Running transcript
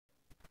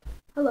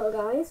Hello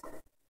guys.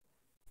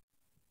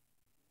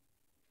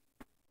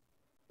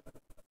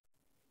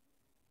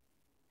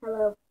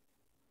 Hello.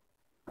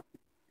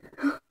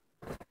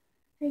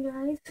 Hey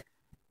guys.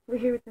 We're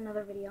here with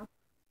another video.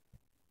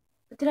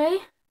 But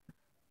today,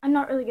 I'm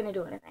not really gonna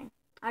do anything.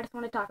 I just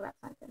want to talk about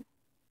something.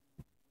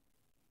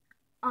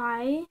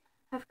 I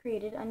have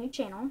created a new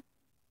channel.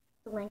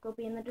 The link will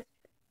be in the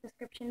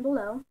description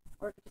below,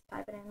 or you can just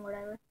type it in,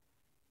 whatever.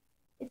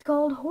 It's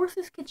called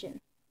Horse's Kitchen.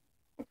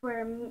 It's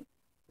where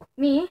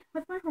me,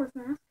 with my horse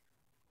mask,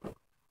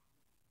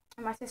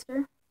 and my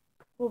sister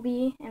will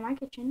be in my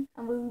kitchen,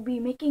 and we will be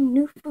making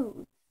new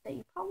foods that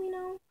you probably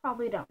know,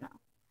 probably don't know.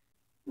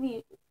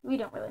 We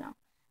don't really know.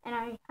 And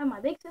I have my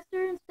big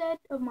sister instead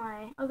of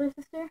my other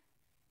sister,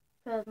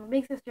 because my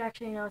big sister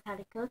actually knows how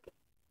to cook,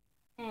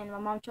 and my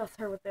mom trusts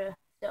her with the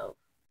stove.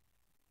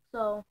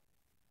 So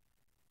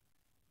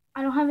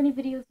I don't have any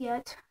videos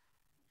yet.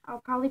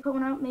 I'll probably put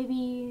one out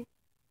maybe,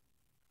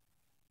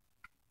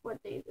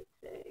 what day is it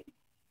today?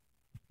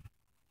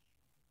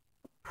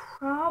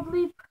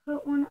 Probably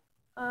put one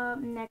up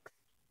next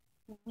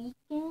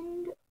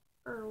weekend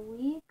or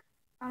week.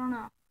 I don't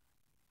know.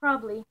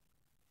 Probably.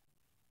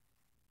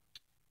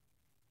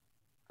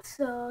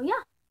 So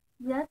yeah,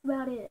 that's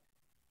about it.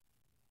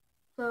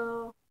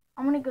 So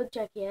I'm gonna go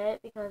check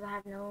it because I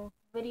have no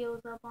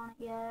videos up on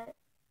it yet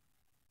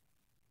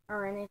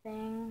or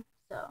anything.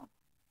 So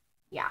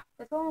yeah,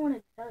 that's all I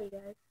wanted to tell you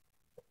guys.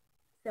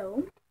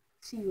 So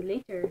see you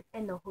later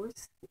in the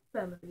horse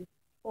family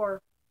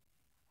or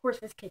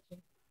Horse's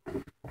kitchen.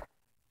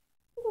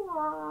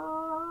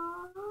 Aww.